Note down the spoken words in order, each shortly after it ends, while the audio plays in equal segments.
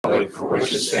for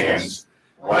which it stands,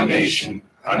 one nation,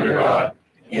 under God,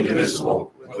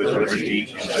 indivisible, with liberty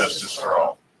and justice for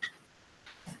all.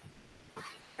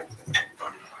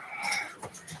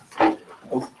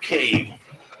 Okay.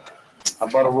 How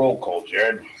about a roll call,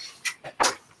 Jared?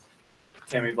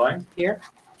 Tammy Blank. Here.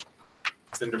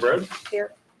 Cinda Bread.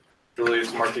 Here.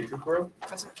 Julius Marty Kukro.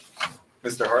 Present.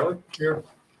 Mr. Harley. Here.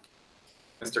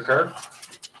 Mr. Kerr.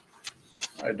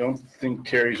 I don't think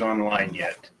Terry's online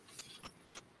yet.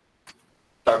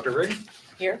 Dr. Rigg.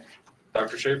 Here.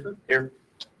 Dr. Schaefer. Here.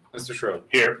 Mr. Schroeder.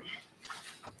 Here.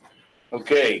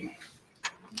 Okay.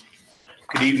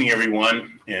 Good evening,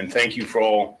 everyone, and thank you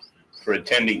for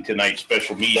attending tonight's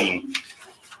special meeting.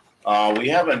 We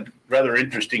have a rather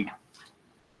interesting.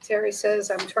 Terry says,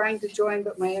 I'm trying to join,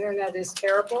 but my internet is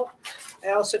terrible. I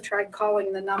also tried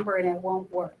calling the number and it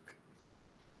won't work.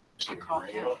 We'll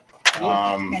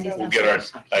get our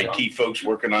IT folks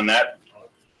working on that.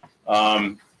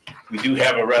 We do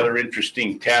have a rather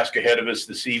interesting task ahead of us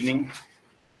this evening.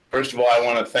 First of all, I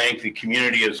want to thank the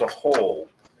community as a whole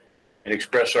and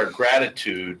express our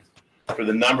gratitude for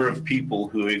the number of people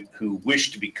who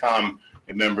wish to become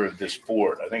a member of this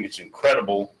board. I think it's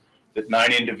incredible that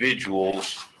 9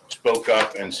 individuals spoke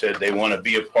up and said they want to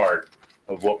be a part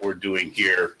of what we're doing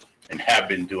here and have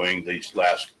been doing these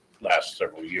last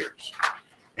several years.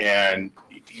 And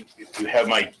you have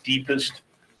my deepest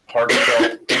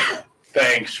heartfelt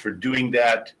thanks for doing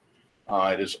that.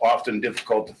 It is often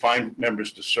difficult to find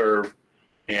members to serve,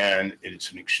 and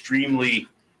it's an extremely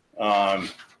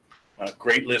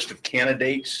great list of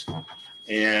candidates,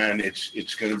 and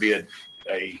it's going to be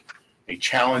a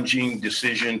challenging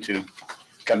decision to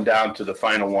come down to the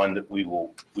final one that we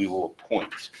will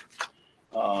appoint.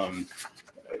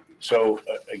 So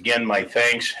again, my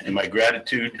thanks and my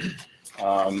gratitude,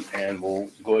 and we'll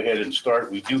go ahead and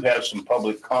start. We do have some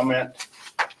public comment.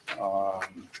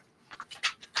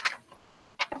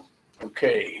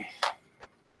 Okay.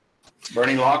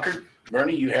 Bernie Lockard.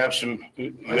 Bernie, you have 3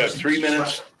 minutes. 3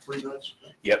 minutes?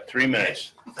 Yep, 3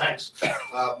 minutes. Thanks.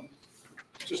 I'm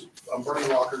Bernie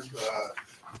Lockard,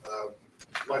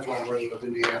 lifelong resident of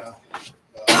Indiana.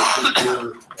 Lived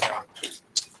here,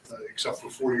 except for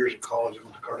 4 years at college. I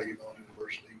went to Carnegie Mellon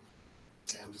University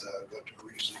and got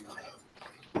degrees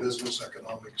in business,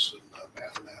 economics, and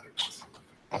mathematics.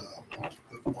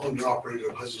 Owned and operated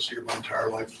a business here my entire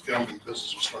life. The family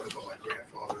business was started by my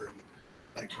grandfather in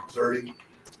 1930.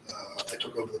 I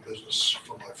took over the business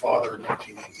from my father in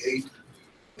 1988.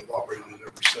 I've operated it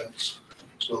ever since.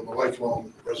 So I'm a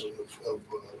lifelong resident of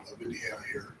Indiana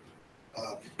here.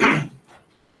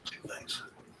 Thanks.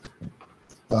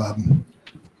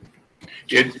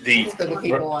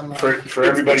 For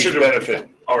everybody's benefit.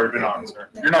 Already been on, sir.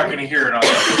 You're not going to hear it on the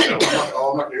show.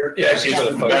 Oh, I'm not here. Yeah, it's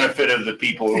for the benefit of the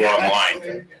people who are online.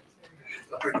 Can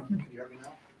you hear me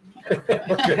now?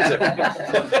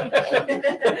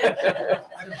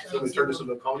 So we turn this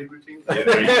into a comedy routine? Yeah,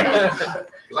 there you go.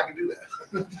 Because I can do that.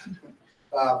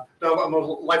 No, I'm a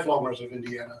lifelong resident of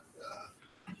Indiana.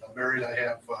 I'm married. I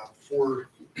have 4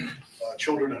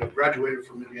 children that have graduated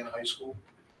from Indiana High School.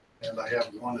 And I have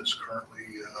one that's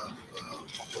currently,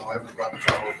 I haven't gotten a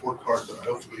final report card, but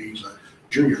hopefully he's a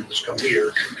junior this coming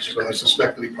year. So I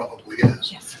suspect that he probably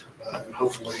is. Yes. And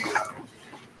hopefully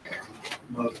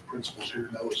none of the principals here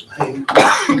know his name.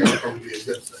 That'll probably be a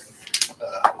good thing.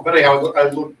 But anyhow, I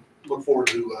look forward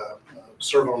to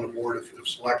serving on the board if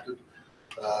selected.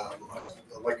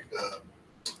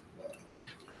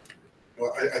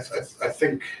 I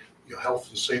think health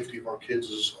and safety of our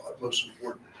kids is most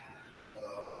important.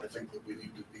 I think that we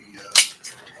need to be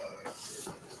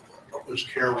utmost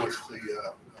care with the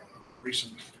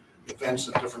recent events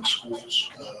at different schools.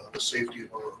 The safety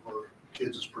of our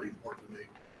kids is pretty important to me.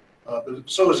 But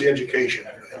so is the education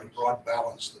and a broad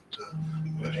balance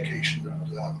that education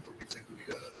that we think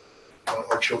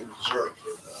our children deserve.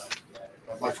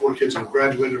 My 4 kids have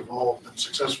graduated, have all been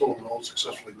successful, and all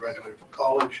successfully graduated from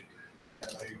college.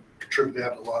 And I contribute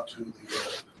that a lot to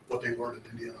what they learned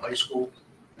at Indiana High School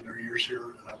in their years here,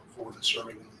 and I look forward to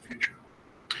serving them in the future.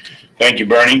 Thank you,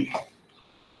 Bernie.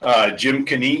 Jim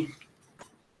Kinnear.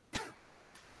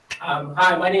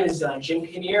 Hi, my name is Jim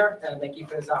Kinnear, and thank you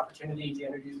for this opportunity to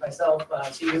introduce myself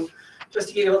to you. Just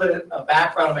to give you a little bit of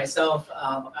background on myself,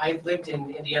 I've lived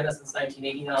in Indiana since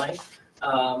 1989,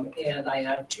 and I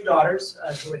have 2 daughters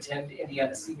who attend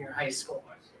Indiana Senior High School.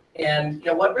 And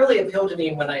what really appealed to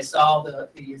me when I saw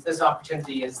this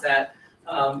opportunity is that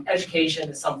education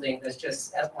is something that's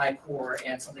just at my core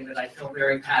and something that I feel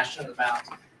very passionate about.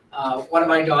 One of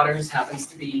my daughters happens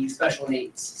to be special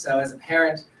needs. So as a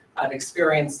parent, I've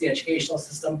experienced the educational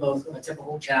system both with a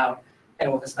typical child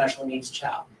and with a special needs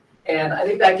child. And I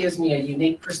think that gives me a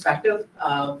unique perspective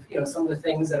of, some of the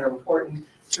things that are important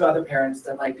to other parents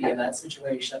that might be in that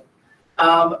situation.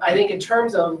 I think in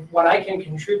terms of what I can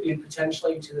contribute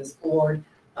potentially to this board,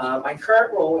 my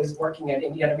current role is working at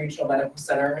Indiana Regional Medical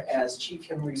Center as Chief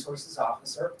Human Resources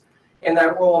Officer. In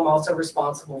that role, I'm also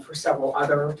responsible for several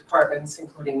other departments,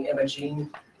 including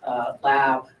imaging,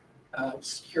 lab,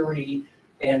 security,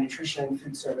 and nutrition and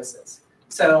food services.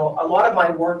 So a lot of my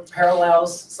work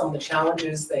parallels some of the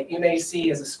challenges that you may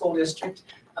see as a school district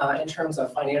in terms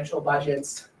of financial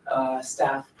budgets,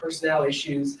 staff personnel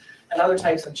issues, and other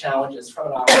types of challenges from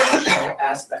an operational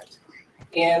aspect.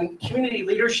 In community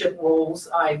leadership roles,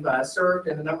 I've served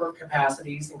in a number of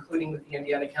capacities, including with the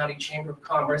Indiana County Chamber of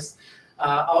Commerce.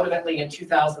 Ultimately, in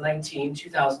 2019,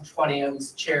 2020, I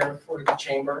was chair for the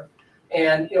chamber.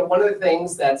 And one of the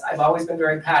things that I've always been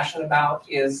very passionate about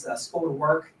is school to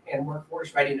work and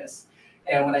workforce readiness.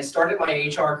 And when I started my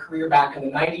HR career back in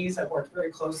the 90s, I worked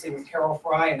very closely with Carol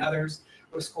Fry and others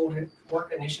with school to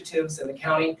work initiatives in the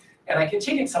county. And I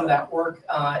continued some of that work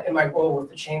in my role with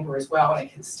the chamber as well. And I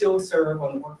can still serve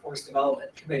on the Workforce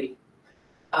Development Committee.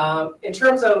 In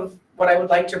terms of what I would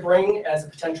like to bring as a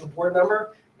potential board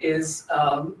member is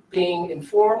being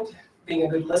informed, being a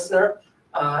good listener,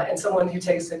 and someone who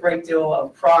takes a great deal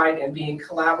of pride in being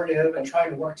collaborative and trying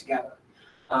to work together.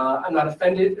 I'm not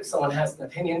offended if someone has an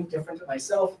opinion different than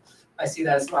myself. I see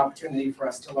that as an opportunity for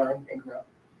us to learn and grow.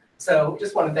 So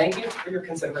just want to thank you for your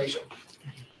consideration.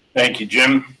 Thank you,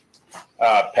 Jim.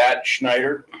 Pat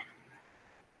Schneider.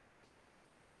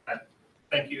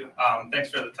 Thank you.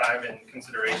 Thanks for the time and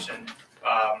consideration.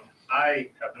 I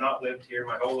have not lived here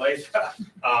my whole life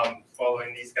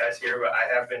following these guys here, but I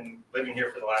have been living here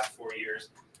for the last 4 years.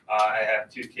 I have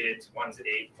 2 kids, one's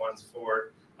 8, one's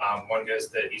 4. One goes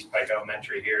to East Pike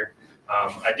Elementary here.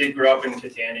 I did grow up in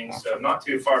Kittanning, so not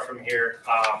too far from here.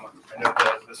 I know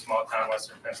the small town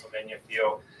Western Pennsylvania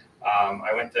feel.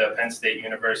 I went to Penn State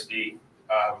University,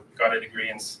 got a degree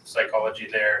in psychology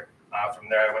there. From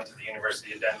there, I went to the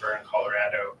University of Denver in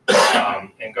Colorado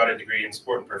and got a degree in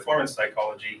sport and performance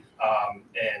psychology.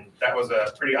 And that was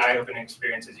a pretty eye-opening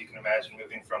experience, as you can imagine,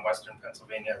 moving from Western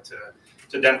Pennsylvania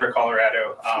to Denver,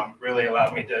 Colorado. Really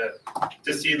allowed me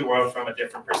to see the world from a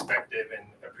different perspective and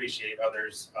appreciate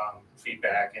others'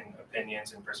 feedback and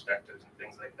opinions and perspectives and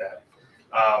things like that.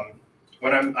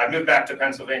 When I moved back to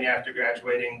Pennsylvania after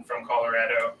graduating from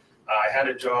Colorado, I had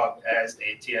a job as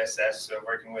a TSS, so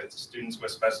working with students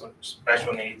with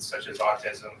special needs such as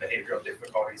autism, behavioral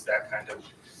difficulties, that kind of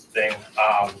thing.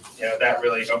 That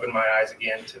really opened my eyes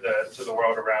again to the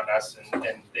world around us and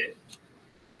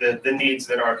the needs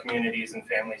that our communities and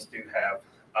families do have.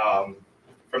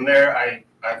 From there,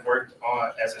 I've worked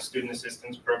as a student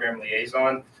assistance program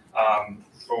liaison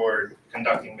for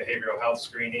conducting behavioral health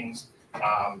screenings.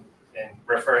 And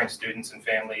referring students and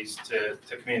families to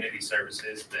community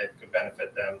services that could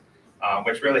benefit them,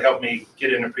 which really helped me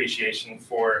get an appreciation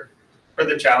for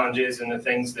the challenges and the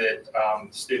things that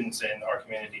students in our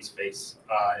communities face.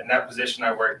 In that position,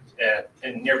 I worked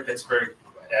near Pittsburgh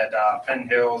at Penn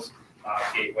Hills,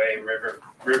 Gateway,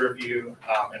 Riverview,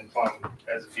 and Plum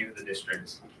as a few of the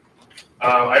districts.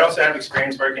 I also have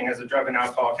experience working as a drug and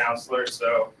alcohol counselor,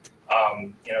 so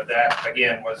that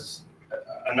again was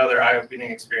another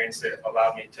eye-opening experience that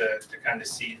allowed me to kind of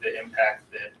see the impact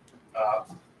that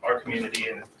our community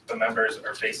and the members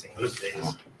are facing these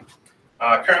days.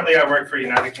 Currently, I work for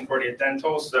United Concordia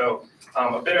Dental, so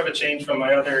a bit of a change from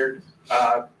my other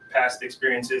past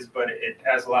experiences, but it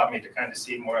has allowed me to kind of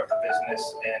see more of the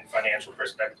business and financial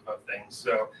perspective of things.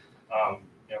 So,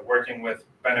 working with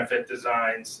benefit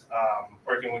designs,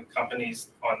 working with companies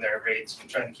on their rates and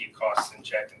trying to keep costs in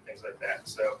check and things like that.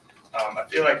 So, I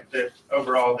feel like that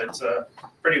overall that's a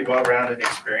pretty well-rounded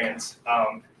experience.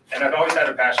 And I've always had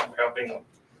a passion for helping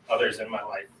others in my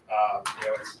life. I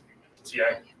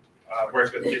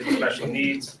worked with kids with special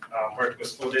needs, worked with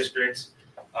school districts.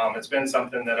 It's been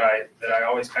something that I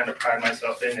always kind of pride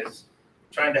myself in, is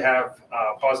trying to have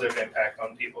a positive impact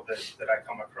on people that I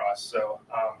come across. So,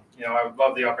 I would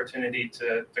love the opportunity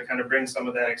to kind of bring some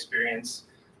of that experience,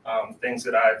 things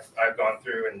that I've gone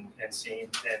through and seen,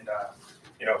 and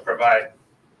provide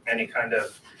any kind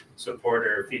of support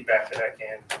or feedback that I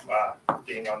can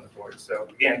being on the board. So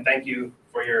again, thank you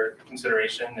for your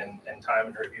consideration and time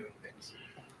in reviewing things.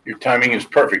 Your timing is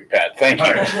perfect, Pat. Thank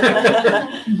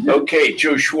you. Okay,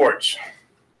 Joe Schwartz.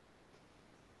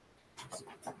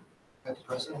 That's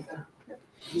President.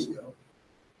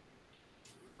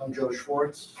 I'm Joe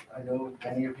Schwartz. I know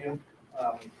many of you.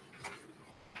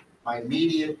 My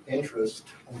immediate interest,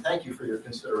 and thank you for your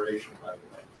consideration, by the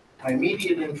way. My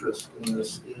immediate interest in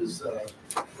this is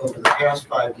over the past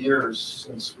 5 years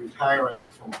since retiring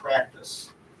from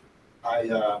practice,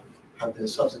 I have been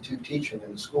substitute teaching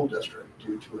in the school district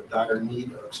due to a dire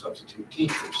need of substitute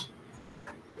teachers.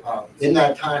 In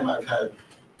that time, I've had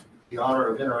the honor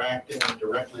of interacting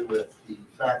directly with the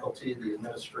faculty, the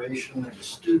administration, and the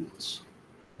students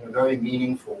in a very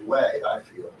meaningful way, I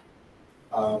feel.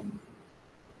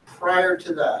 Prior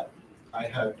to that, I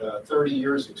had 30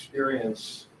 years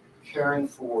experience caring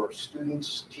for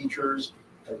students, teachers,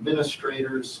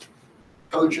 administrators,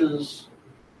 coaches,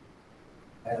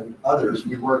 and others.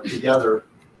 We worked together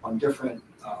on different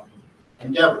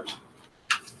endeavors.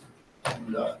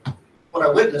 And what I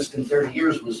witnessed in 30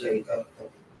 years was an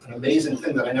amazing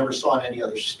thing that I never saw in any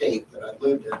other state that I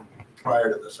lived in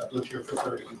prior to this. I've lived here for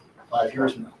 35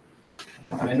 years now.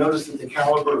 And I noticed that the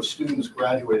caliber of students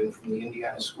graduating from the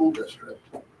Indiana School District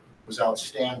was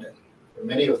outstanding. And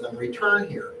many of them return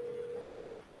here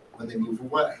when they move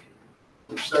away,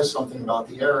 which says something about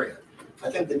the area.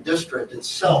 I think the district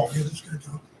itself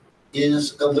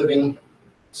is a living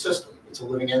system. It's a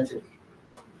living entity.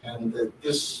 And that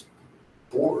this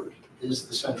board is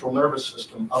the central nervous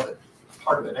system of it,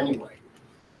 part of it anyway.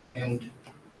 And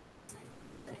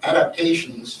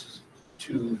adaptations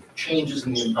to changes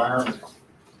in the environment,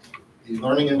 the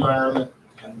learning environment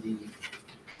and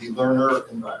the learner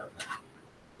environment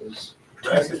is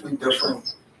drastically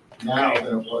different now than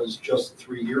it was just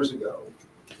 3 years ago,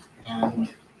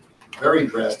 and very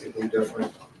drastically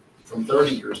different from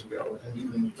 30 years ago, and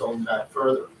even going back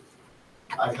further.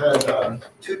 I've had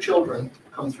 2 children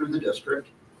come through the district,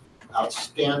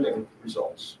 outstanding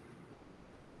results.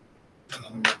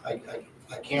 I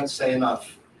can't say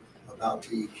enough about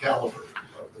the caliber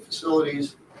of the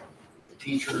facilities, the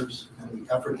teachers, and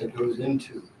the effort that goes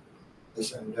into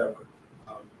this endeavor.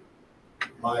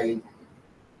 My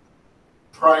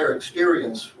prior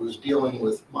experience was dealing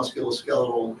with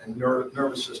musculoskeletal and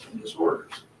nervous system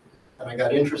disorders. And I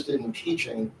got interested in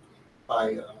teaching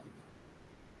by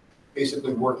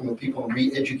basically working with people and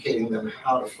re-educating them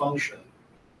how to function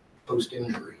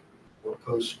post-injury or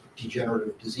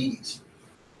post-degenerative disease.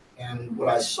 And what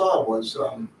I saw was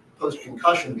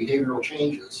post-concussion behavioral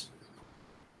changes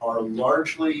are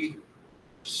largely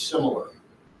similar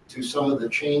to some of the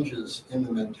changes in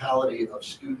the mentality of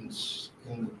students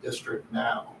in the district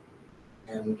now.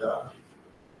 And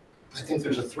I think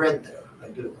there's a thread there. I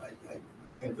do. I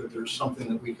think that there's something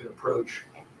that we could approach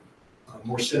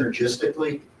more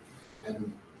synergistically.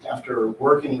 And after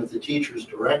working with the teachers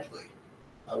directly,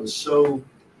 I was so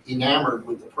enamored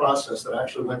with the process that I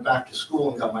actually went back to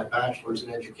school and got my bachelor's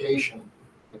in education.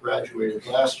 I graduated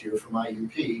last year from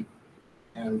IUP,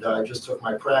 and I just took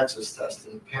my praxis test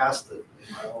and passed it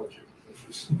in biology.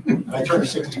 And I turned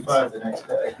 65 the next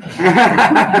day.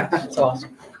 That's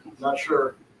awesome. Not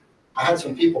sure. I had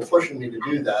some people pushing me to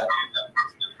do that.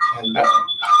 And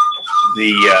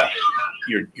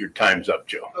your time's up,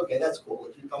 Joe. okay, that's cool.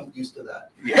 If I'm used to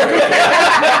that.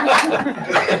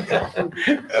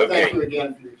 Okay. Thank you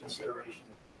again for your consideration.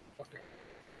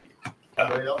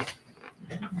 Anybody else?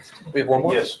 We have one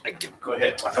more? Yes, go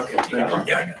ahead. Okay.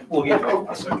 Yeah. We'll get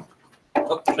a second.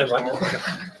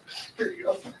 Here you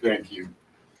go. Thank you.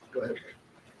 Go ahead.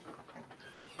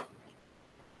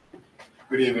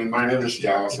 Good evening. My name is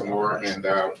Dallas Amore, and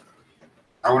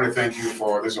I want to thank you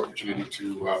for this opportunity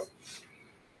to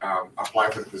apply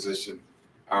for the position.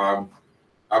 By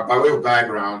way of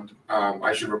background,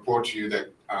 I should report to you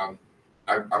that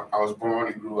I was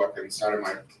born and grew up and started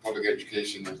my public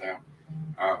education in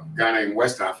Ghana in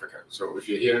West Africa. So if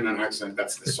you're hearing an accent,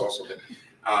 that's the source of it.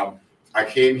 I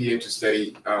came here to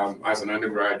study as an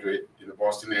undergraduate in the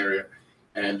Boston area.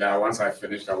 And once I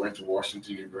finished, I went to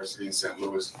Washington University in St.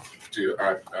 Louis to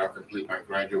complete my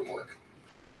graduate work.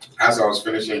 As I was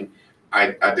finishing,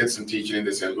 I did some teaching in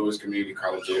the St. Louis Community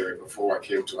College area before I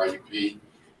came to IUP.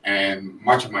 And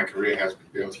much of my career has been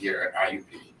built here at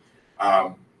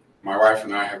IUP. My wife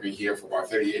and I have been here for about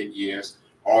 38 years.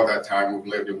 All that time, we've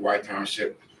lived in White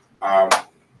Township.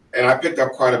 And I picked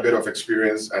up quite a bit of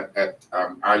experience at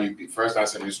IUP. First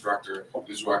as an instructor.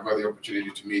 This is where I got the opportunity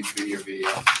to meet many of the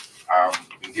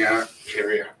Indiana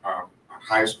area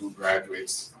high school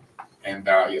graduates. And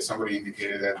somebody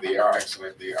indicated that they are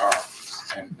excellent. They are.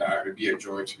 And it would be a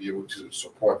joy to be able to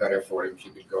support that effort and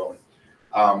keep it going.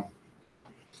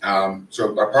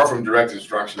 So apart from direct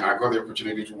instruction, I got the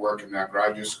opportunity to work in that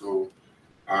graduate school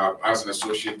as an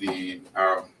associate dean,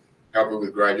 helping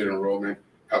with graduate enrollment,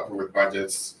 helping with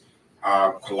budgets,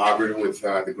 collaborating with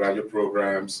the graduate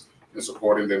programs and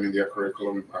supporting them in their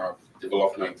curriculum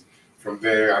development. From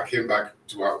there, I came back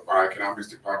to our economics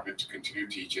department to continue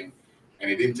teaching.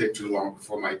 and it didn't take too long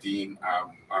before my dean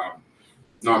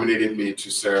nominated me to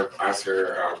serve as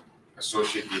her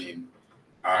associate dean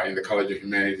in the College of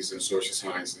Humanities and Social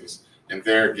Sciences. And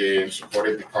there again,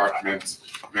 supported departments,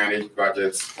 managed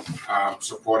budgets,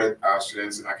 supported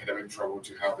students in academic trouble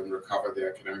to help them recover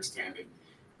their academic standing,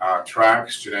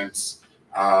 track students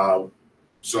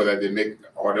so that they make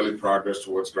orderly progress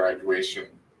towards graduation.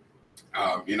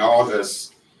 In all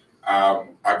this,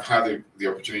 I've had the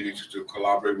opportunity to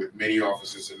collaborate with many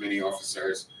officers and many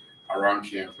officers around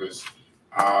campus.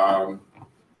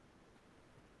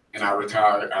 And I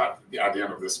retire at the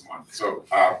end of this month. So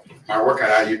my work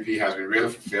at IUP has been really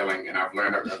fulfilling, and I've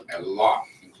learned a lot,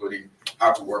 including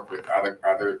how to work with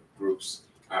other groups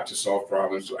to solve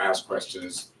problems, to ask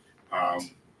questions,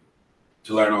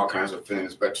 to learn all kinds of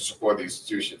things, but to support the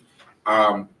institution.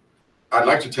 I'd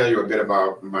like to tell you a bit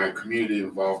about my community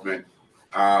involvement.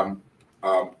 My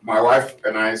wife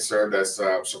and I served as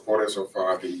supporters of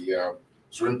the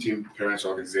swim team parents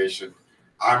organization.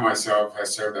 I myself have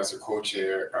served as a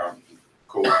co-chair,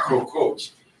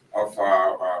 co-coach of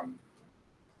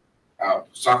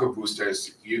soccer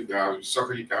boosters,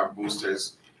 soccer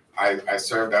boosters. I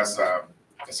served as a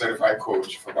certified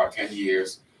coach for about 10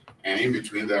 years. And in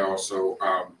between that also,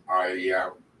 I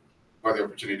got the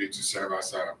opportunity to serve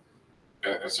as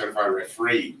a certified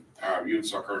referee, youth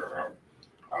soccer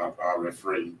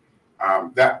referee.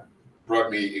 That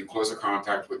brought me in closer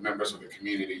contact with members of the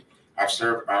community. I've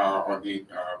served on the,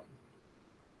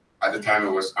 at the time it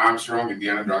was Armstrong,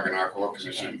 Indiana Drug and Alcohol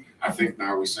Commission. I think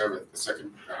now we serve at the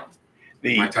second,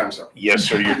 my time's up. Yes,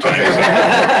 sir, your time is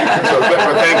up. So, but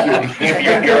thank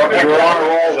you. You're on a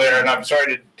roll there, and I'm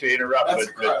sorry to interrupt, but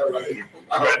you're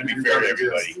trying to be fair to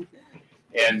everybody.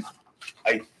 And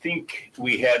I think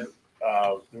we had,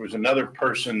 there was another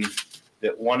person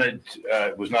that wanted,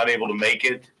 was not able to make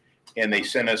it, and they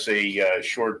sent us a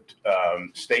short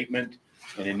statement.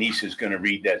 And Anise is going to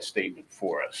read that statement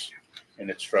for us. And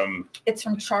it's from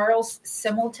Charles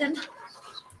Similton.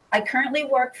 I currently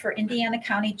work for Indiana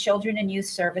County Children and Youth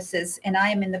Services, and I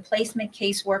am in the placement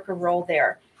caseworker role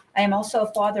there. I am also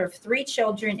a father of 3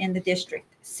 children in the district,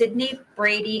 Sydney,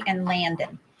 Brady, and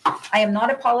Landon. I am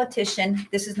not a politician.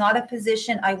 This is not a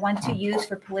position I want to use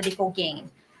for political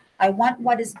gain. I want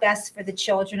what is best for the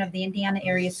children of the Indiana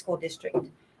Area School District.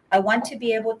 I want to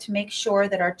be able to make sure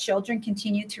that our children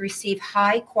continue to receive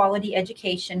high quality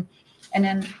education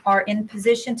and are in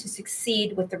position to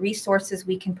succeed with the resources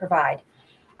we can provide.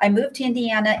 I moved to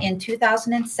Indiana in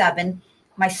 2007,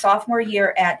 my sophomore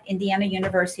year at Indiana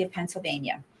University of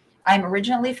Pennsylvania. I'm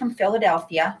originally from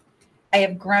Philadelphia. I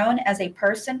have grown as a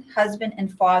person, husband,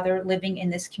 and father living in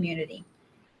this community.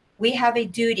 We have a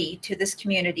duty to this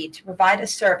community to provide a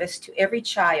service to every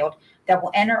child that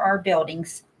will enter our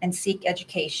buildings and seek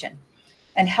education,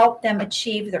 and help them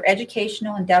achieve their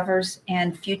educational endeavors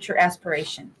and future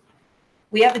aspiration.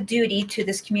 We have a duty to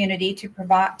this community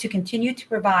to continue to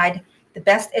provide the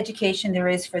best education there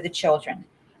is for the children.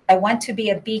 I want to be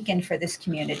a beacon for this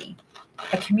community,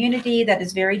 a community that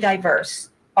is very diverse.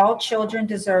 All children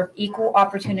deserve equal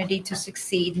opportunity to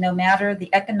succeed, no matter the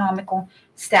economical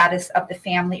status of the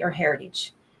family or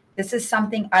heritage. This is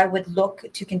something I would look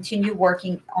to continue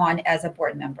working on as a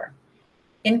board member.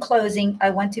 In closing, I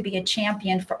want to be a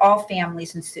champion for all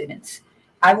families and students.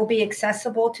 I will be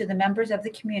accessible to the members of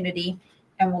the community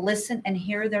and will listen and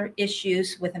hear their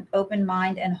issues with an open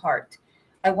mind and heart.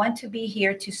 I want to be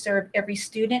here to serve every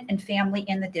student and family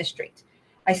in the district.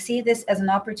 I see this as an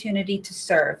opportunity to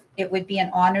serve. It would be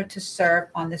an honor to serve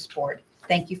on this board.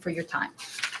 Thank you for your time.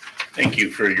 Thank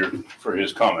you for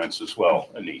his comments as well,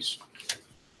 Anise.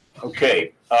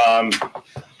 Okay, I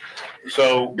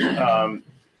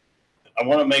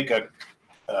want to make a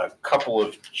couple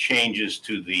of changes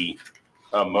to the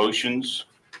motions.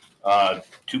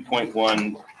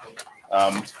 2.1,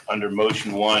 under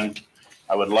motion 1,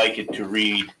 I would like it to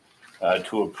read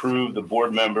to approve the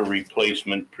board member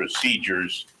replacement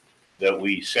procedures that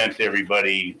we sent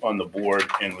everybody on the board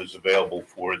and was available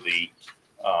for the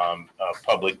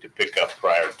public to pick up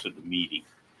prior to the meeting.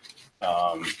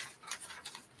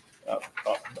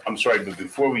 I'm sorry, but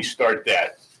before we start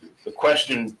that, the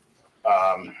question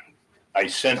I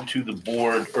sent to the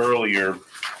board earlier,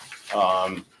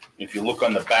 if you look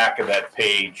on the back of that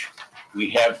page, we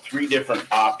have 3 different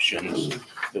options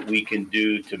that we can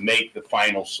do to make the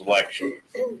final selection.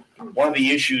 One of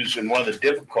the issues and one of the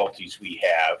difficulties we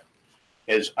have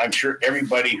is, I'm sure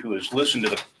everybody who has listened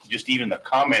to just even the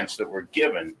comments that were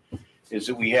given, is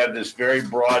that we have this very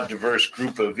broad, diverse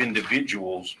group of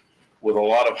individuals with a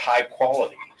lot of high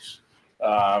qualities.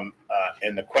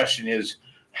 And the question is,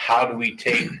 how do we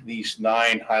take these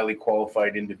 9 highly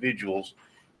qualified individuals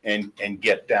and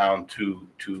get down to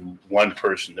one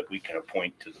person that we can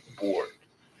appoint to the board.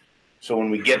 So when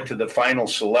we get to the final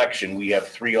selection, we have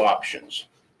three options.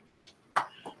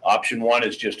 Option one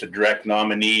is just a direct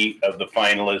nominee of the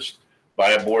finalist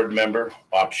by a board member.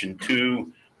 Option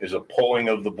two is a polling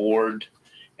of the board.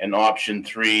 And option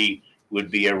three would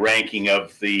be a ranking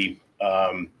of the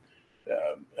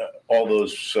all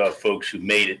those folks who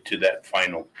made it to that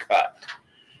final cut.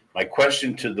 My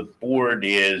question to the board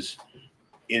is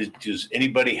does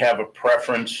anybody have a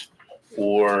preference,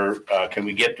 or can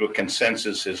we get to a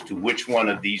consensus as to which one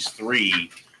of these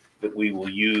three that we will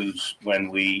use when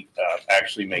we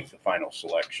actually make the final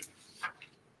selection?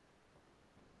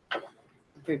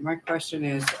 Okay, my question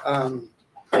is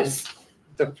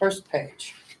the first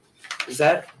page, is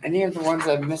that any of the ones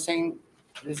I'm missing?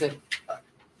 Is it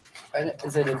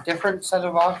a different set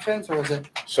of options, or is it?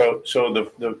 So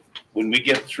the when we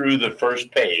get through the first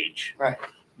page, right,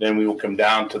 then we will come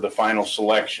down to the final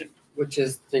selection, which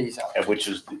is these options. which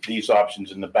is these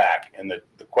options in the back. And the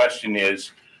question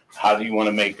is, how do you want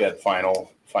to make that final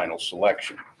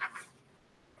selection?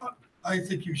 I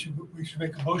think we should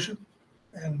make a motion,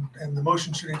 and the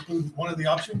motion should include one of the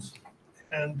options.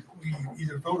 And we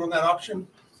either vote on that option,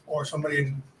 or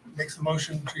somebody makes the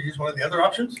motion to use one of the other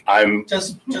options. I'm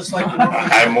Just like.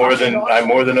 I'm more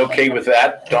than okay with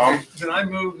that, Tom. Then I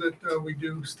move that we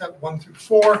do step 1 through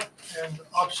 4 and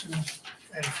option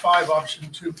and 5, option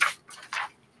 2.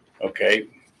 Okay.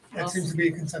 That seems to be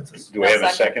a consensus. Do we have a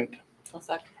second? I'll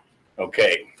second.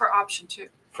 Okay, For option 2.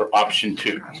 for option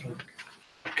 2.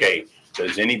 Okay,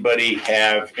 does anybody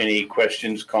have any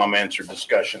questions, comments, or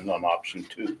discussion on option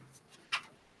 2?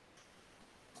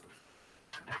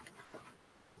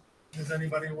 Does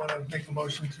anybody want to make a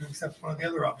motion to accept one of the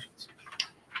other options?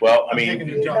 Well, I mean,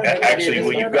 Taking the job. actually,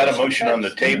 well, you've got a motion on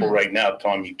the table right now,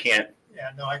 Tom. You can't,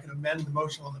 Yeah, no, I can amend the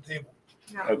motion on the table.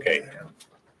 okay.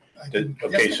 I can-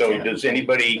 Okay, yes, I so can. does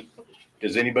anybody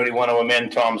want to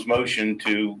amend Tom's motion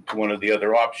to one of the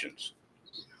other options?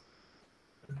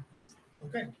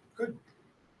 Okay, good.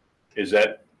 Is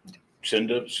that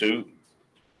Cinda, Sue?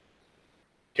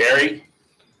 Terry?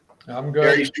 I'm good.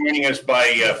 Terry's joining us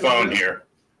by phone here.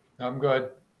 I'm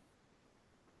good.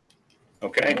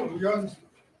 Okay, Oh, you're on-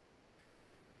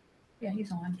 Yeah,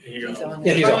 he's on. Yeah,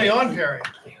 he's Finally on, Terry.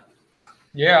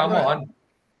 Yeah, I'm on.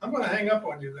 I'm going to hang up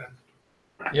on you then.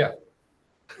 Yeah.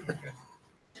 Okay.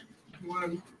 You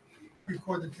want to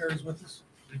record that Terry's with us?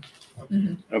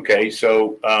 okay,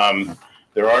 so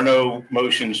there are no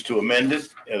motions to amend it.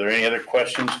 Are there any other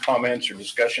questions, comments, or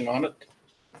discussion on it?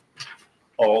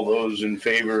 All those in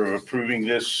favor of approving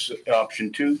this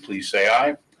option 2, please say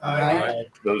aye. Aye.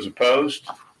 Those opposed?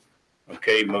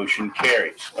 Okay, motion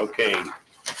carries. Okay,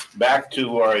 back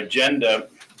to our agenda.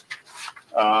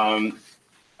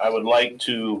 I would like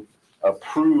to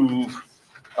approve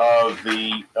of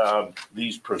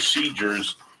these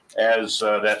procedures as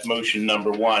that motion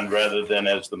number 1 rather than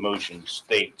as the motion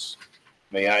states.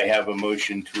 May I have a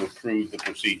motion to approve the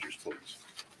procedures, please?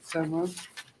 So moved.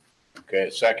 Okay,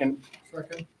 a second?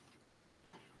 Second.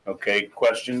 Okay,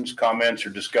 questions, comments, or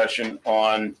discussion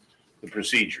on the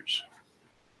procedures?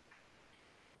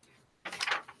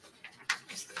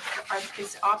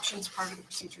 Is options part of the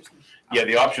procedures? Yeah,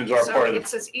 the options are So part of it the,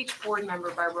 says each board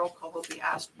member by roll call will be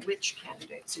asked which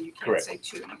candidate, so you can't Correct. say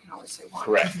 2, you can only say 1.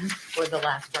 correct, For the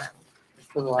last round.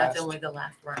 For the That's last. only the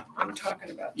last round. I'm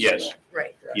talking about. yes,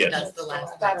 Right. yes. That's the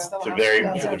last. That's the The last. very,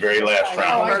 one. the very last Oh,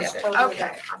 round. I get it.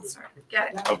 Okay, I'm sorry.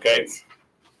 Get it. Okay.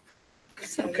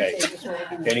 Okay.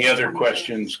 Any other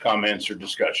questions, comments, or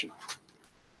discussion?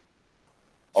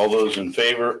 All those in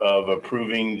favor of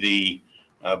approving the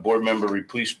board member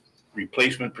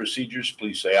replacement procedures,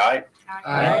 please say aye.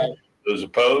 Aye. Those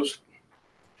opposed?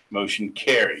 Motion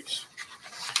carries.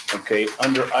 Okay,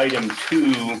 under item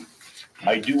 2,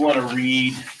 I do want to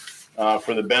read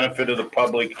for the benefit of the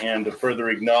public and to further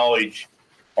acknowledge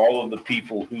all of the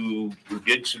people who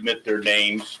did submit their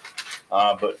names.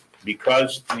 But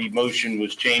because the motion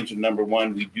was changed to number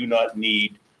 1, we do not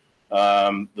need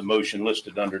the motion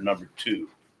listed under number 2.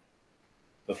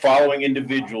 The following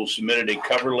individuals submitted a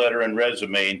cover letter and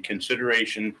resume in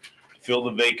consideration to fill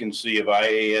the vacancy of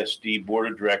IASD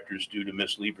Board of Directors due to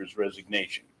Ms. Lieber's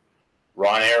resignation.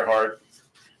 Ron Earhart,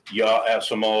 Ya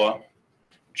Asamoah,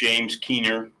 James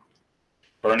Keener,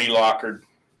 Bernie Lockard,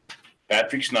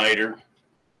 Patrick Snyder,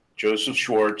 Joseph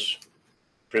Schwartz,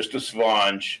 Krista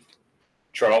Svange,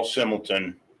 Charles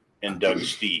Singleton, and Doug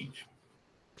Steve.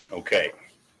 Okay,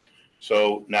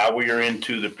 so now we are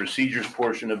into the procedures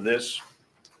portion of this.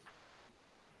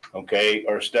 Okay,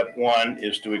 our step 1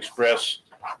 is to express,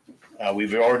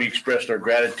 we've already expressed our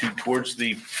gratitude towards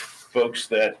the folks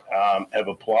that have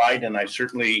applied, and I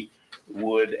certainly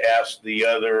would ask the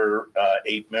other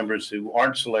 8 members who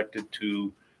aren't selected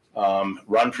to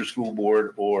run for school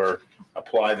board or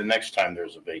apply the next time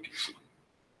there's a vacancy.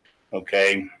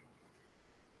 Okay.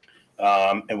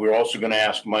 And we're also going to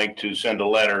ask Mike to send a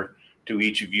letter to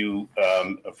each of you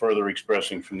further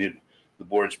expressing from the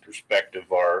board's perspective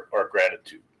our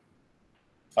gratitude.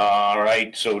 All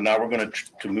right, so now we're going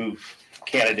to move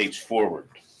candidates forward.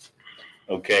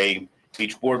 Okay,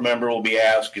 each board member will be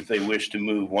asked if they wish to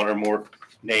move one or more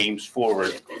names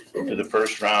forward to the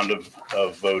first round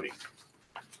of voting.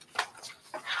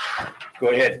 Go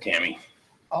ahead, Tammy.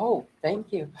 Oh,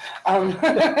 thank you.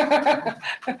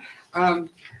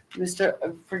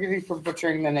 Mr. Forgive me for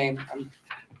butchering the name. I'm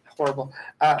horrible.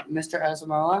 Mr.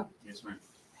 Asamoah, Yes,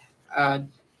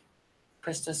 ma'am.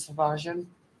 Krista Savajan.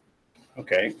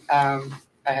 Okay, I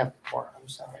have 4, I'm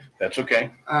sorry. that's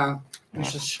okay.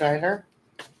 Mrs. Schneider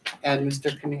and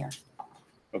Mr. Kinnear.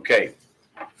 Okay.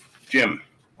 Jim,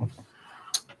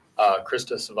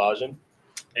 Krista Savajan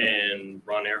and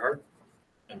Ron Earhart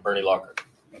and Bernie Lockhart.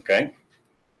 okay.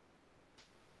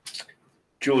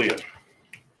 Julia,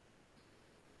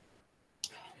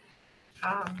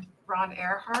 Ron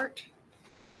Earhart,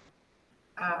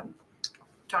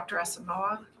 Dr.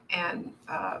 Asamoah, and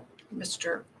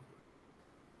Mr.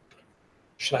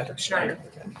 Schneider. Schneider.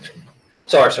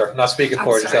 Sorry, sir, not speaking I'm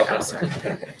for sorry, yourself.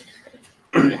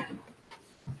 I'm sorry.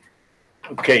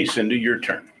 okay, Cindy, your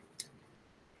turn.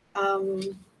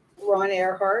 Ron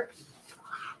Earhart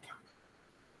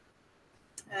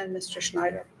and Mr.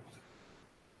 Schneider.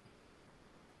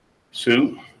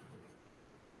 Sue,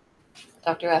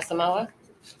 Dr. Asamoah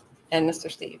and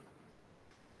Mr. Steve.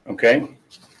 okay.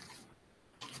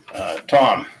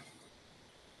 Tom,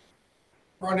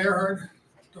 Ron Earhart,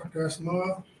 Dr.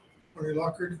 Asamoah, Bernie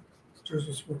Lockhart,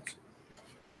 Joseph Schwartz.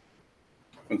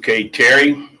 okay.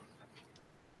 Terry,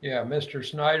 Yeah, Mr.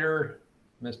 Snyder,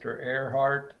 Mr.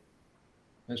 Earhart,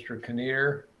 Mr.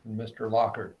 Kinnear, and Mr.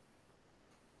 Lockhart.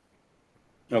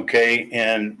 okay.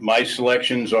 And my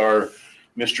selections are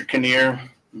Mr. Kinnear,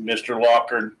 Mr.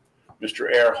 Lockhart, Mr.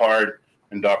 Earhart,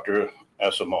 and Dr.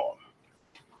 Asamoah.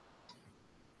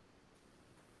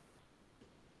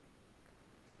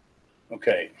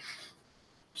 Okay,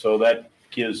 so that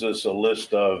gives us a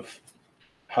list of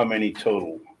how many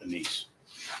total, Denise?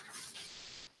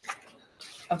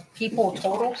 Of people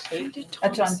total, Who did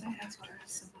That's Tom on- say after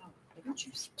Asamoah? Didn't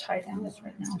you say tie down this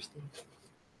right now.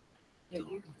 Yeah,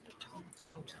 you put Tom.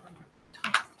 Oh,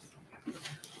 Tom.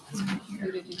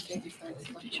 Who did you say besides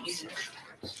Lockhart? You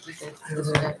said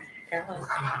Earhart.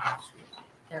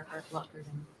 Earhart, Lockhart,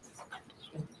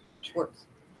 and Schwartz.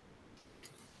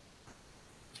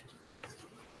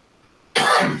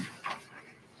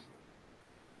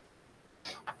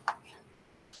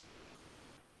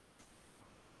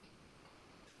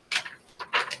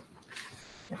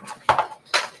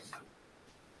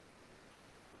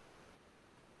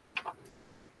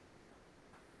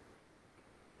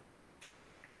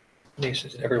 Denise,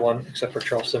 is everyone except for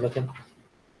Charles Simiton?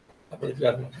 I believe you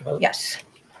got him. Yes,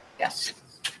 yes.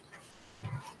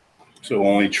 So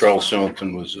only Charles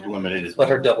Singleton was eliminated. Let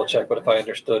her double check, but if I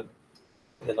understood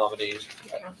the nominees,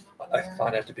 I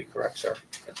find that to be correct, sir.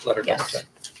 Let her double Yes. check.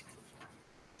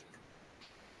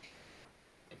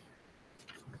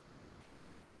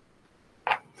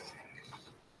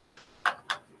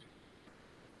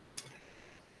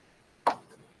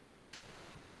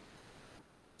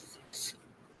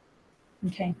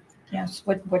 Okay, yes,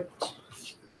 what,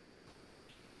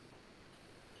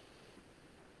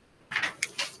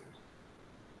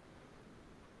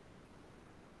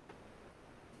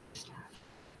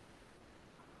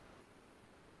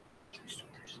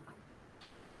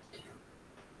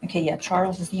 okay, yeah,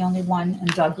 Charles is the only one and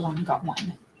Doug only got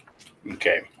 1.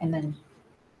 Okay, And then,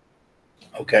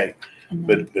 okay, and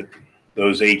then but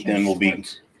those 8 then will be,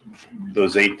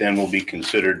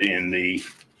 considered in the,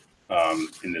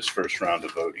 in this first round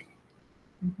of voting.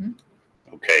 Mhm.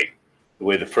 Okay, the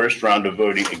way the first round of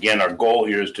voting, again, our goal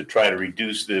here is to try to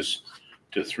reduce this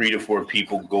to 3 to 4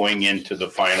 people going into the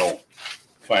final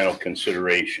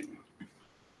consideration.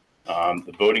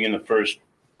 The voting in the first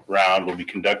round will be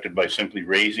conducted by simply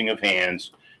raising of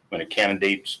hands when a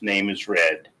candidate's name is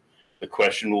read. The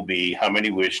question will be, how many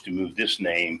wish to move this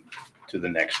name to the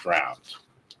next round?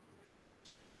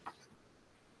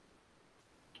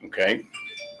 Okay,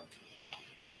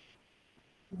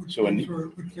 So in-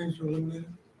 Which names were eliminated?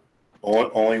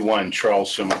 only one,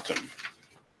 Charles Singleton.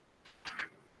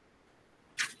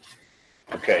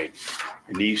 Okay,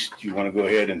 Denise, do you want to go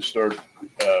ahead and start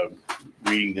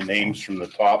reading the names from the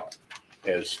top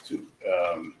as to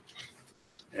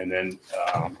And then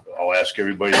I'll ask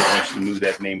everybody that wants to move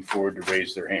that name forward to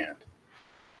raise their hand.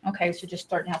 Okay, so just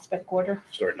start in alphabetical order.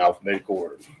 Start in alphabetical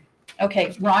order.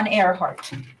 Okay, Ron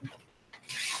Earhart.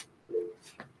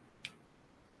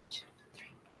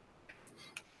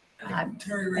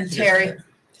 Terry And raised his Terry, hand.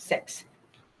 6.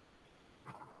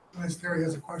 Unless Terry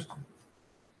has a question.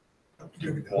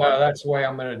 Well, that's the way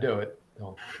I'm gonna do it.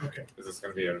 So, Okay. Is this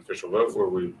gonna be an official vote or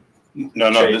we?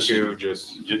 No, take this two,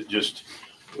 is just,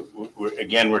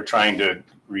 again, we're trying to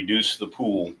reduce the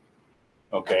pool.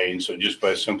 Okay, and so just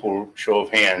by a simple show of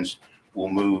hands, we'll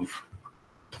move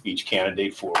each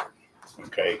candidate forward.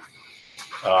 Okay.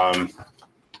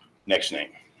 Next name.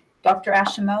 Dr.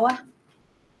 Ashimoa.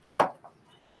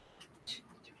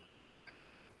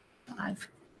 5.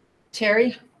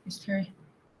 Terry, is Terry?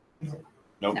 Nope.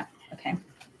 No, okay.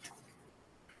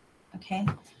 Okay.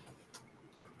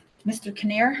 Mr.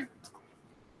 Kinnear?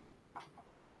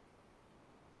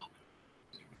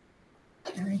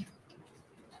 Terry?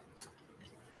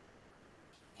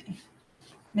 Okay.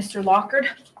 Mr. Lockard?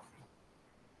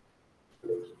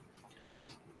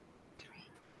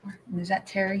 Is that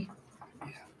Terry?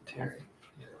 Terry.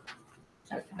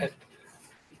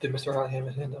 Did Mr. Riley have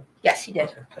his hand up? Yes, he did.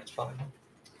 Okay, that's fine.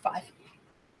 5.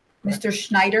 Mr.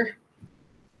 Schneider?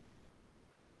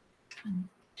 1,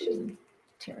 2,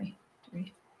 Terry,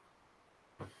 3.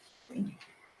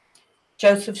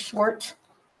 Joseph Schwartz?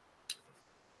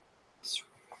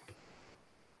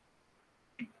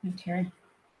 And Terry.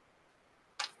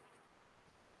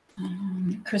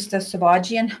 Krista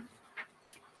Savagian?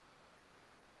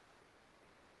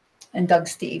 And Doug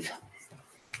Steve.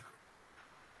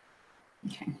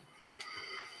 Okay.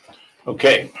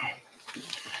 Okay.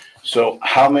 So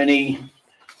how many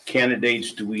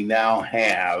candidates do we now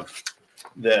have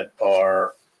that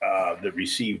are, that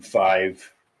received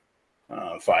five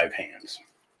hands?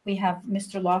 We have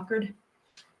Mr. Lockard,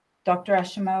 Dr.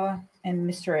 Ashimoa, and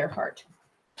Mr. Earhart.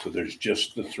 So there's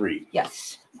just the 3.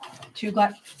 Yes. 2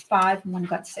 got 5 and 1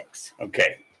 got 6.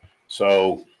 Okay.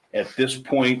 So at this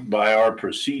point, by our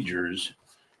procedures,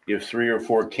 if 3 or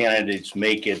 4 candidates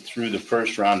make it through the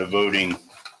first round of voting,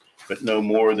 but no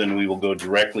more, then we will go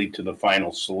directly to the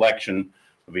final selection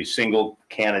of a single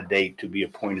candidate to be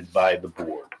appointed by the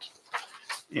board.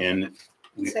 And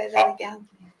Say that again.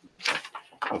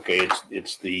 okay,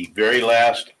 it's the very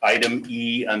last item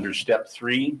E under step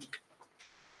 3.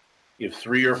 If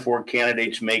 3 or 4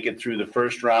 candidates make it through the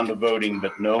first round of voting,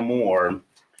 but no more,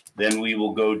 then we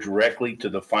will go directly to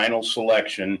the final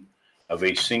selection of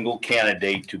a single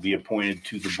candidate to be appointed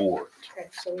to the board. Okay,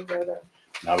 so we go to,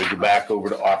 Now we go back over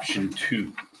to option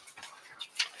 2.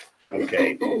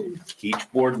 Okay,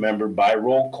 each board member by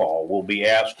roll call will be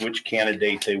asked which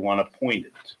candidate they want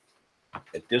appointed.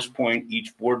 At this point,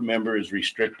 each board member is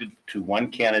restricted to 1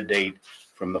 candidate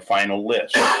from the final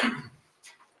list.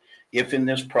 If in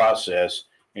this process,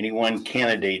 any one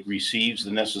candidate receives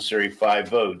the necessary 5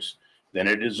 votes, then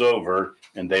it is over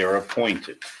and they are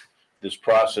appointed. This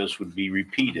process would be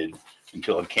repeated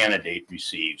until a candidate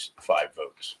receives 5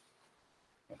 votes.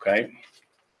 Okay?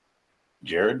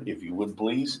 Jared, if you would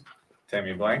please.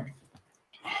 Tammy Blank.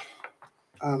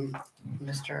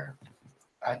 Dr.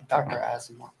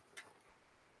 Asimov.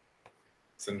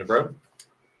 Cinda Bro.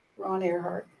 Ron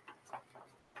Earhart.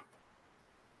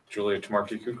 Julia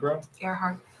Tamarki Kukro.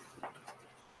 Earhart.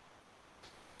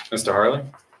 Mr. Harley.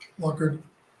 Lockard.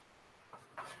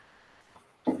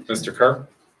 Mr. Kerr.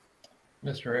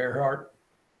 Mr. Earhart,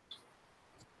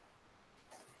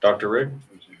 Dr. Rigg.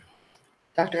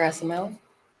 Dr. Asimov.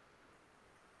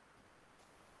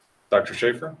 Dr.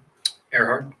 Schaefer.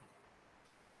 Earhart.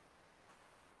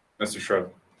 Mr.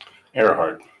 Shrove.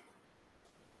 Earhart.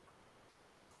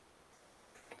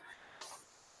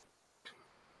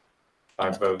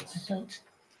 Five votes.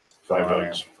 5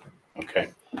 votes. Okay.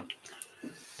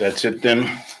 That's it then.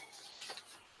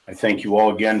 I thank you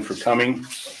all again for coming.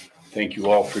 Thank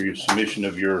you all for your submission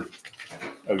of your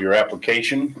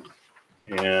application.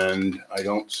 And I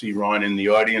don't see Ron in the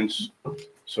audience,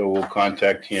 so we'll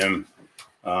contact him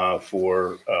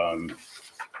for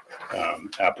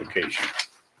application.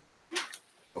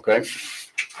 Okay?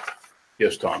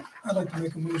 Yes, Tom. I'd like to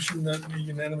make a motion that we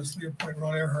unanimously appoint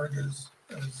Ron Earhart as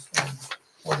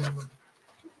board member.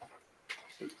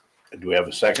 Do we have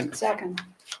a second? Second.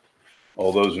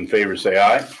 All those in favor say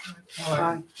aye.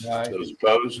 Aye. aye. Those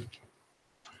opposed?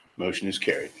 Motion is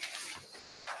carried.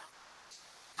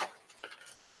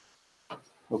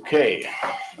 Okay,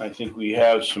 I think we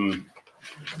have some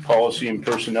policy and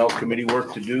personnel committee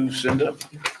work to do. Cinda?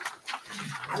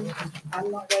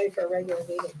 I'm not ready for a regular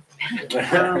meeting.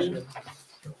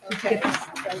 Okay.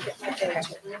 Gotta get my page.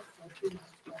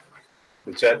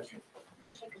 What's that?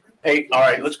 Hey, all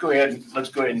right, let's go ahead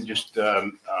and just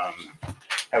have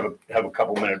a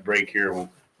couple minute break here while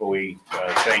we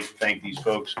thank these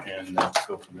folks and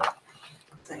go from there.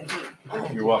 Thank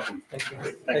you. You're welcome. Thank you.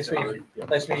 Thanks, Nice meeting you.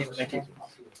 Nice meeting you. Thank you.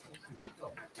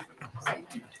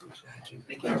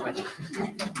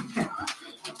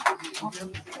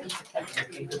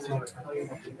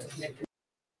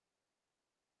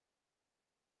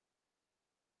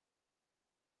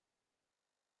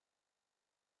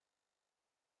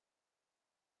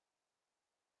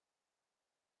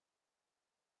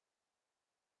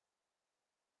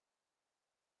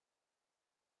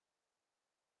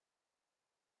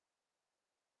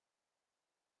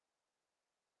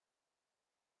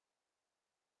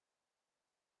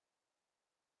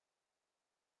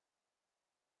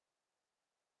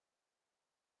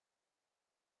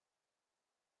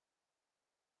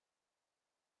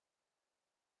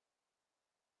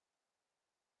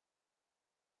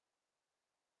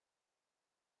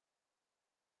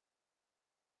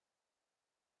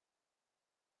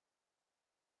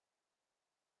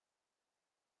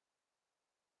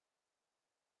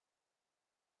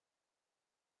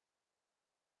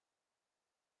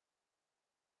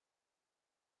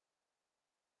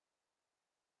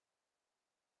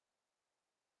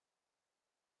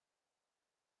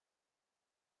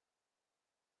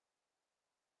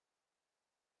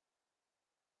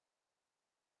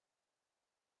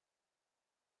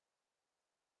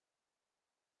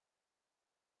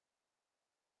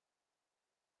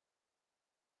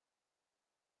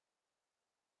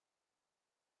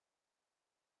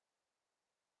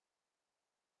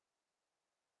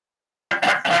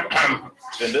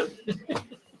 Cinda,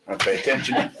 pay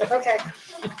attention. Okay.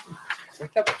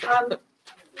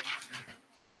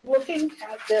 Looking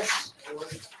at this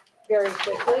very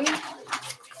quickly,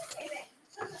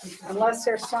 unless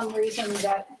there's some reason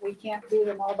that we can't do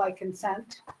them all by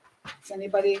consent, does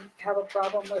anybody have a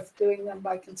problem with doing them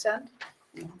by consent?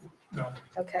 No.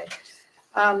 Okay.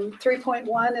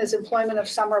 3.1 is employment of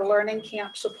summer learning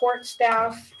camp support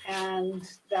staff, and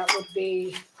that would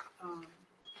be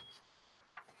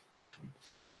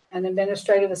an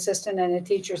administrative assistant and a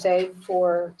teacher's aide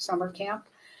for summer camp.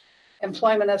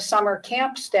 Employment of summer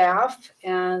camp staff,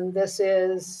 and this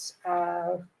is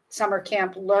summer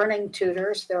camp learning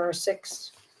tutors. There are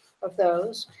 6 of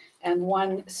those and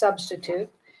 1 substitute.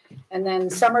 And then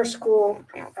summer school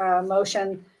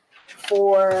motion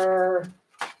for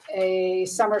a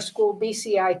summer school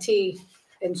BCIT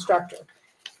instructor.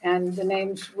 And the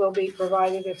names will be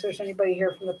provided. If there's anybody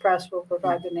here from the press, we'll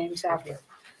provide the names after.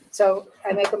 So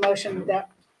I make a motion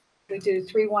that we do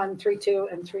 3.1,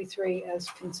 3.2, and 3.3 as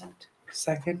consent.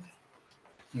 Second.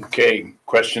 Okay,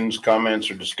 questions, comments,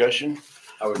 or discussion?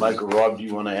 Mike or Rob, do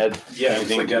you want to add Yeah, just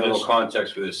anything like to a little this?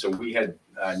 context for this. So we had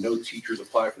no teachers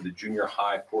apply for the junior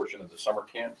high portion of the summer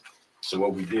camp. So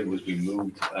what we did was we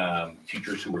moved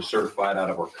teachers who were certified out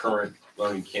of our current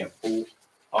learning camp pool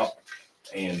up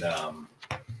and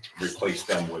replaced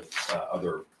them with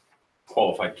other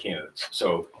qualified candidates.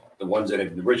 So the ones that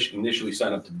had initially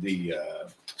signed up to the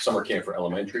summer camp for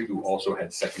elementary, who also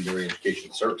had secondary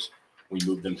education certs, we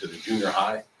moved them to the junior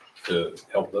high to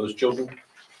help those children.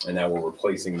 And now we're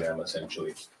replacing them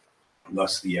essentially,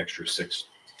 thus the extra 6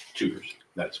 tutors.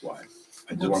 That's why.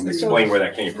 I just wanted to explain where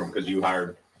that came from because you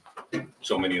hired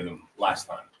so many of them last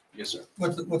time. Yes, sir.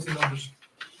 What's the numbers?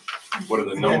 What are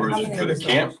the numbers for the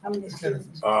camp? How many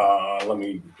students?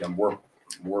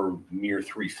 We're near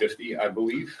 350, I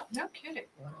believe. No kidding.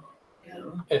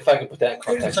 If I can put that in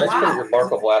context, that's pretty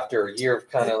remarkable after a year of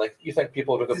kind of like, you think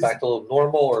people would go back to a little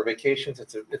normal or vacations?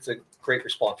 It's a great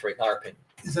response rate in our opinion.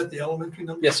 Is that the elementary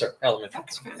number? Yes, sir, elementary.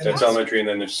 That's elementary, and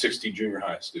then there's 60 junior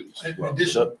high students as well.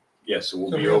 Additional? Yes, so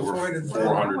we'll So be we have over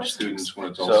 400 students when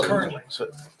it's all So- said and done. Currently. So,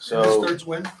 This so starts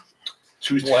when?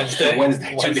 Tuesday.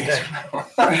 Wednesday, 2 days.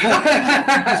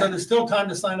 So there's still time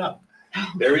to sign up.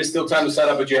 There is still time to sign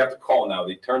up, but you have to call now.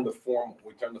 We turned the form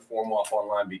off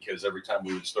online because every time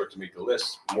we would start to make the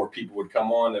list, more people would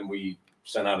come on, and we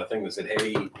sent out a thing that said,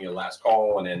 hey, last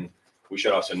call, and then we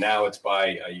shut off. So now it's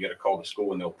you got to call the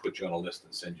school and they'll put you on a list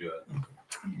and send you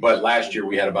but last year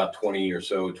we had about 20 or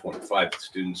so, 25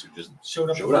 students who just Showed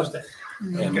up Showed up. Thursday.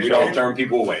 and we don't turn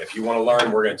people away. If you want to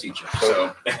learn, we're going to teach you.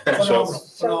 So,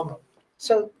 Phenomenal.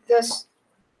 So this,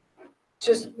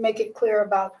 just make it clear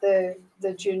about the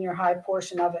junior high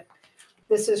portion of it.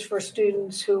 This is for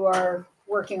students who are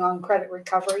working on credit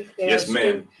recovery. They are yes,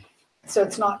 ma'am. So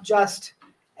it's not just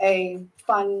a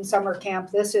fun summer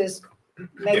camp. This is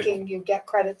making you get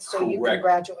credits so you can Correct.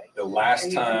 graduate. The last Or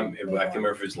you time, can I can't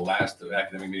remember if it was the last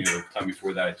academic meeting or the time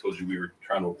before that, I told you we were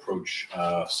trying to approach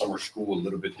summer school a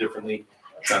little bit differently,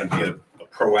 trying to get a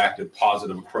proactive,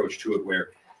 positive approach to it where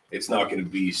it's not going to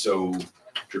be so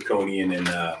draconian and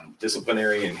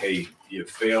disciplinary and, hey, you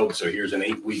failed, so here's an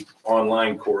 8-week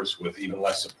online course with even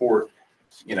less support,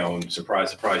 you know, and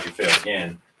surprise, surprise, you fail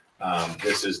again.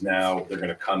 This is now, they're going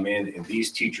to come in, and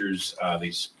these teachers,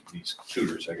 these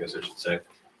tutors, I guess I should say,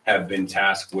 have been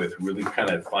tasked with really kind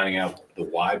of finding out the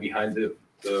why behind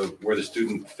where the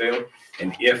student failed.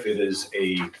 And if it is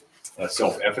a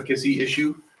self-efficacy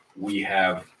issue, we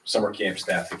have summer camp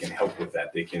staff that can help with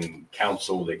that. They can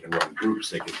counsel, they can run groups,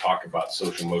 they can talk about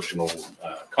social emotional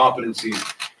competencies.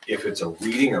 If it's a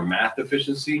reading or math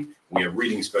deficiency, we have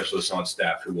reading specialists on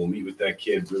staff who will meet with that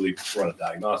kid, really run a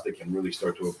diagnostic and really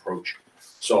start to approach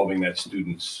solving that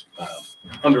student's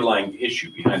underlying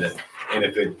issue behind it. And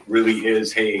if it really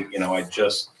is, hey, you know, I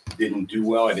just didn't do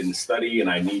well, I didn't study, and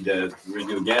I need to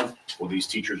redo again, well, these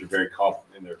teachers are very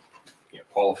confident and they're, you know,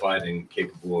 qualified and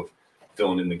capable of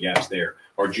filling in the gaps there.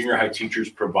 Our junior high teachers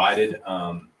provided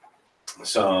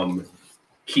some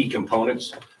key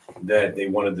components that they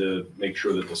wanted to make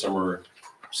sure that the summer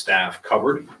staff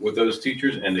covered with those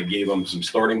teachers, and they gave them some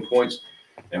starting points,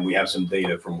 and we have some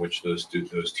data from which those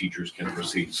teachers can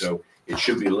proceed. So it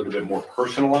should be a little bit more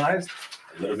personalized,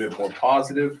 a little bit more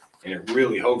positive, and it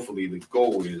really, hopefully, the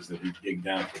goal is that we dig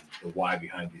down to the why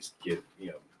behind these kids, you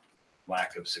know,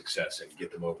 lack of success, and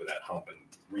get them over that hump and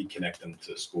reconnect them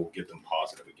to school, get them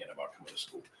positive again about coming to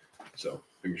school. So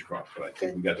fingers crossed, but I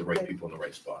think we got the right people in the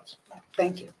right spots.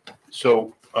 Thank you.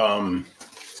 So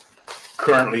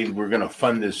currently, we're going to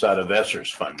fund this out of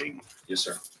ESSER's funding. Yes,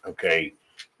 sir. Okay.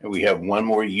 And we have one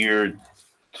more year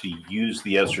to use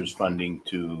the ESSER's funding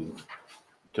to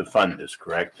fund this,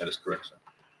 correct? That is correct, sir.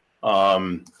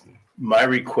 My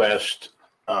request,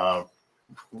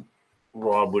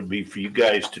 Rob, would be for you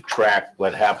guys to track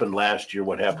what happened last year,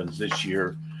 what happens this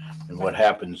year, and what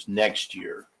happens next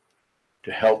year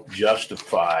to help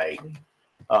justify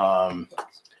the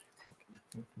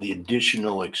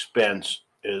additional expense.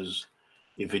 Is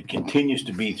if it continues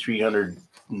to be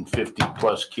 350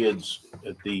 plus kids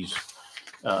at these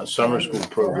summer school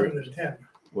programs, 410.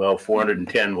 well,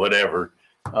 410, whatever,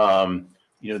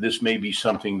 you know, this may be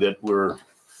something that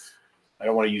I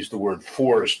don't want to use the word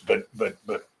forced, but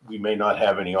we may not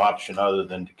have any option other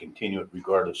than to continue it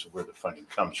regardless of where the funding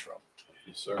comes from.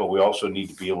 Yes, sir. But we also need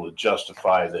to be able to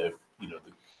justify the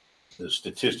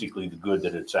statistically the good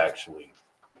that it's actually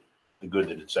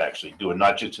doing,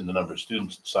 not just in the number of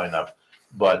students that sign up,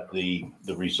 but the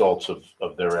results of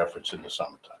their efforts in the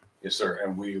summertime. Yes, sir.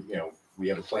 And we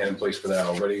have a plan in place for that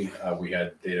already. We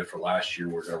had data for last year.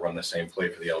 We're going to run the same play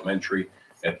for the elementary.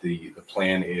 The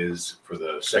plan is for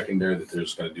the secondary that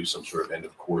there's going to do some sort of end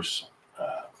of course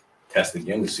test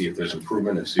again to see if there's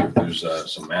improvement and see if there's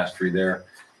some mastery there,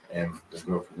 and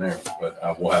we'll go from there. But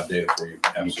we'll have data for you.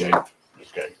 Absolutely.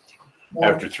 Okay.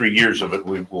 After 3 years of it,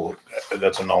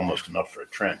 that's almost enough for a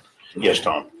trend. Yes,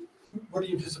 Tom. What do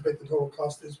you anticipate the total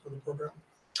cost is for the program?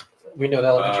 We know the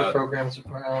elementary program's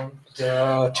around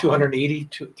 $280,000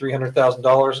 to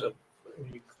 $300,000.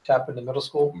 When you tap into middle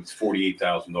school, It's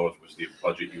 $48,000 was the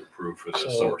budget you approved for the so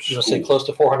summer you want to school. say close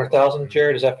to 400,000.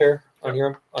 Jared, is that fair on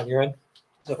your end?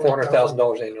 So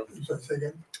 $400,000 annual. Say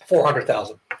again?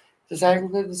 400,000. Does that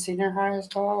include the senior high as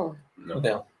well? Or?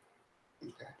 No.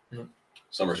 No.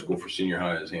 Summer school for senior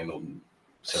high is handled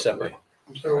Separate. separately.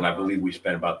 So And I believe we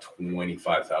spent about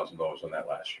 $25,000 on that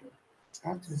last year.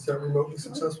 is that remotely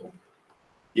successful?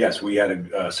 Yes, we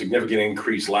had a significant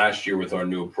increase last year with our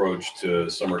new approach to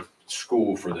summer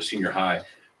school for the senior high.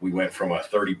 We went from a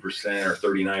 30% or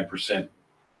 39%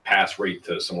 pass rate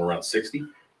to somewhere around 60.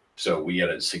 So we had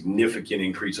a significant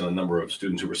increase in the number of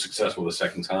students who were successful the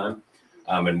second time.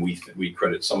 And we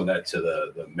credit some of that to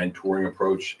the mentoring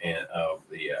approach and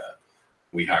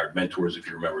we hired mentors, if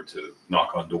you remember, to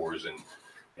knock on doors and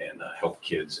help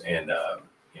kids. And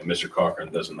Mr.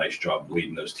 Cochran does a nice job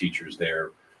leading those teachers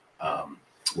there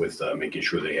with making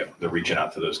sure they're reaching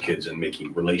out to those kids and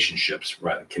making relationships,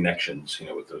 right, connections,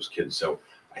 with those kids. So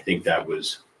I think that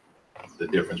was the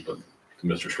difference. But to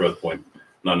Mr. Schroeth's point,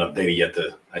 not enough data yet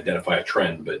to identify a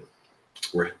trend, but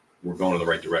we're going in the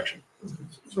right direction.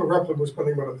 So roughly we're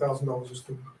spending about $1,000 a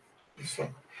student this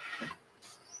summer.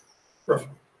 Roughly.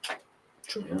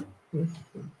 True. Yeah.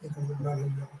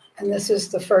 And this is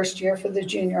the first year for the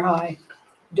junior high,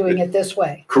 doing it this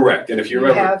way. Correct. And if you You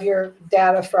remember, have your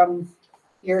data from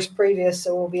years previous,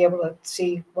 so we'll be able to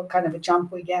see what kind of a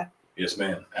jump we get. yes,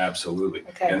 ma'am, absolutely.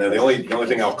 Okay. And then the only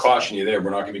thing I'll caution you there, we're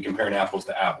not going to be comparing apples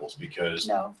to apples because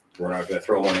No, we're not going to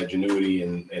throw on ingenuity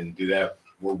and do that.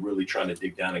 We're really trying to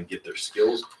dig down and get their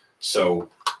skills. So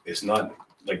it's not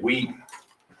like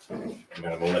I'm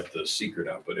gonna let the secret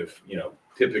out, but if,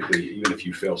 typically, even if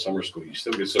you fail summer school, you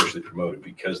still get socially promoted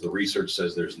because the research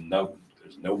says there's no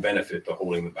benefit to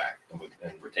holding them back and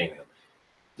retaining them.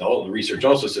 The research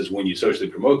also says when you socially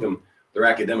promote them, their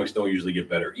academics don't usually get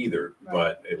better either,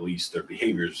 but at least their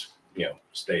behaviors,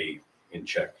 stay in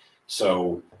check.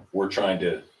 So we're trying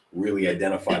to really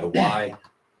identify the why,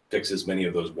 fix as many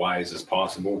of those whys as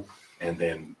possible, and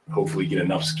then hopefully get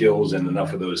enough skills and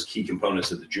enough of those key components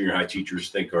that the junior high teachers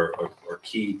think are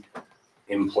key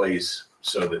in place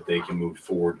so that they can move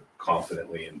forward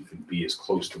confidently and be as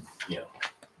close to,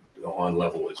 on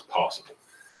level as possible.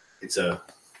 It's a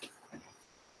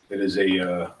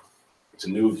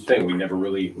new thing. We've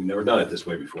never done it this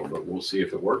way before, but we'll see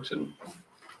if it works and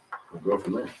we'll go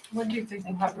from there. When do you think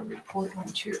they'll have a report on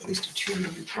at least a 2-year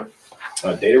report?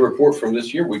 Data report from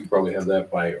this year, we could probably have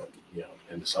that by,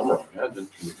 in the summer,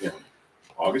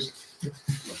 August.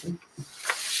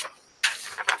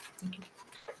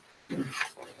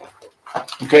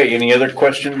 Okay, any other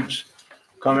questions,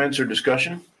 comments, or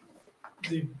discussion?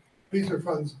 These are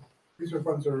funds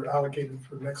are allocated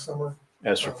for next summer.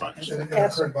 ESSER funds. In our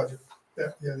current budget.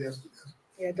 Yes.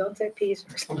 Yeah, don't say peas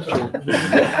or something.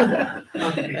 I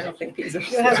don't think these are.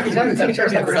 Some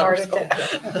teachers have a heart attack.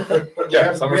 But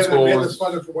Yeah, summer school we have is- this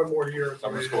funded for one more year.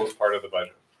 Summer school is part of the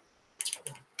budget.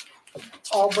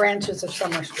 All branches of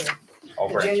summer school. All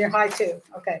The branches. junior high too,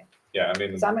 okay. Yeah, I mean,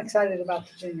 Because I'm excited about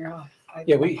the junior high.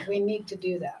 Yeah, we need to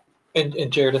do that.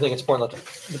 and Jared, I think it's important to let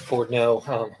the board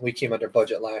know, we came under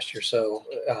budget last year, so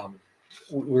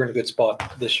we're in a good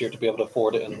spot this year to be able to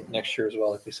afford it, and next year as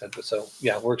well, like we said. But so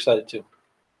yeah, we're excited too.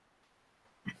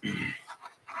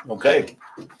 Okay.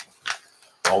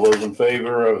 All those in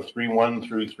favor of 3-1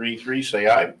 through 3-3, say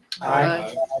aye.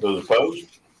 Aye. Those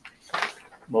opposed?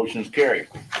 Motion's carried.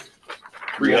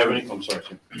 Do you have any? I'm sorry,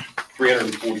 sir.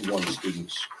 341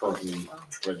 students currently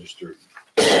registered,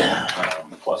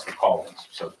 plus the call-ins,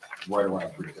 so right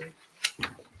around 350.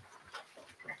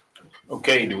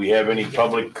 Okay, do we have any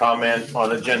public comment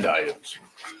on agenda items?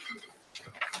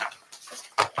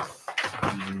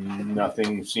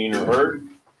 Nothing seen or heard.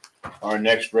 Our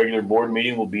next regular board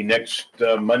meeting will be next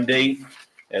Monday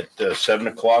at 7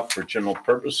 o'clock for general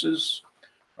purposes.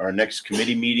 Our next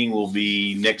committee meeting will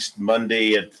be next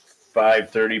Monday at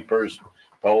 5:30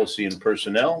 policy and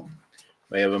personnel.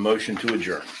 May I have a motion to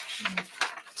adjourn?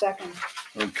 Second.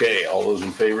 Okay, all those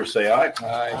in favor say aye.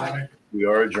 Aye. We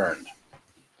are adjourned.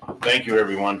 Thank you,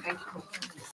 everyone. Thank you.